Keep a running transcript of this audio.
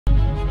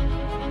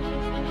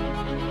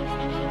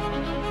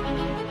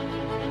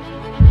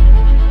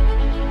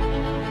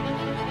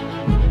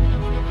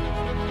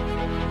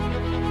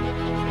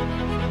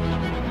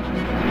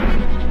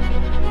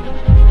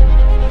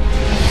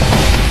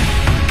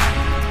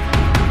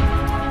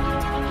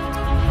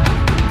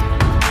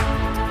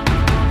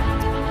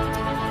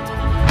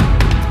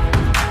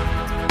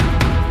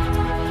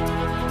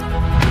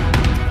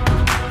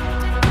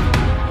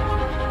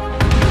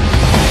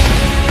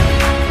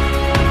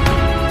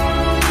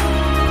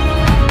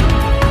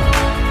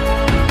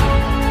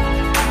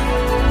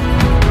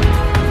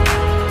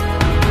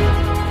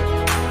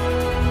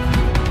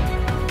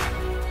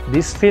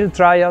These field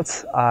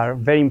trials are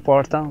very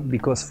important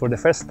because for the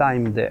first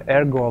time the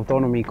ERGO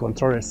autonomy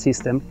controller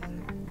system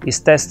is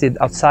tested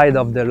outside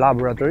of the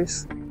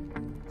laboratories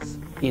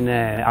in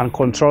an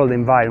uncontrolled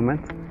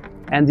environment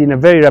and in a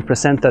very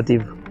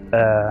representative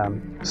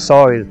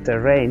soil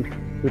terrain,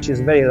 which is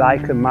very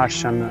like a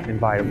Martian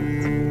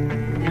environment.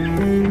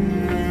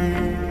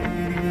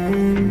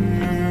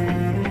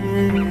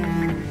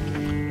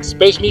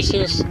 Space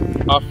missions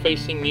are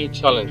facing new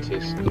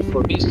challenges, and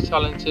for these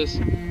challenges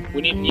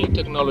we need new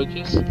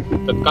technologies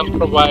that can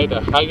provide a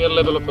higher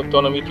level of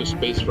autonomy to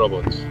space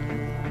robots.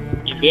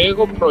 In the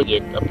ERGO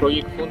project, a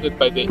project funded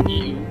by the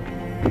EU,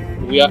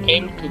 we are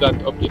aimed to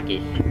that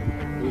objective.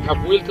 We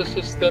have built a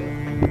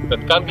system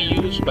that can be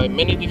used by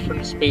many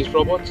different space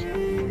robots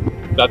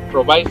that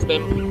provides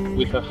them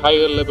with a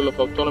higher level of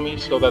autonomy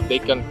so that they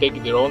can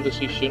take their own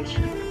decisions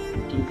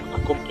to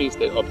accomplish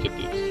their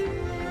objectives.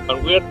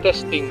 And we are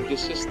testing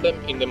this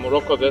system in the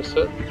Morocco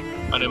desert,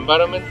 an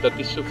environment that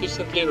is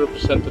sufficiently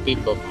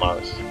representative of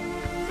Mars.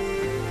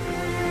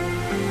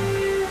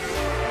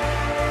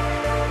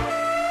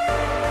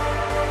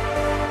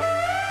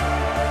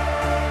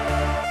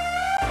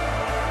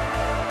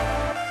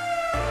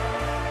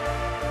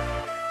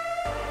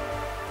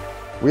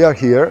 We are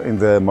here in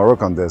the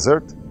Moroccan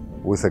desert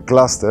with a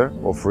cluster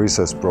of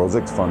research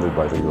projects funded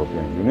by the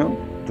European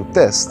Union to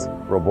test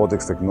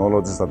robotics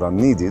technologies that are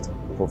needed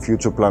for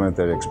future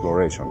planetary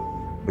exploration,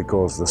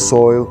 because the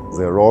soil,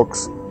 the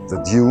rocks,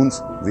 the dunes,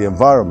 the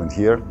environment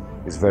here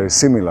is very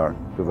similar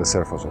to the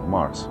surface of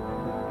Mars.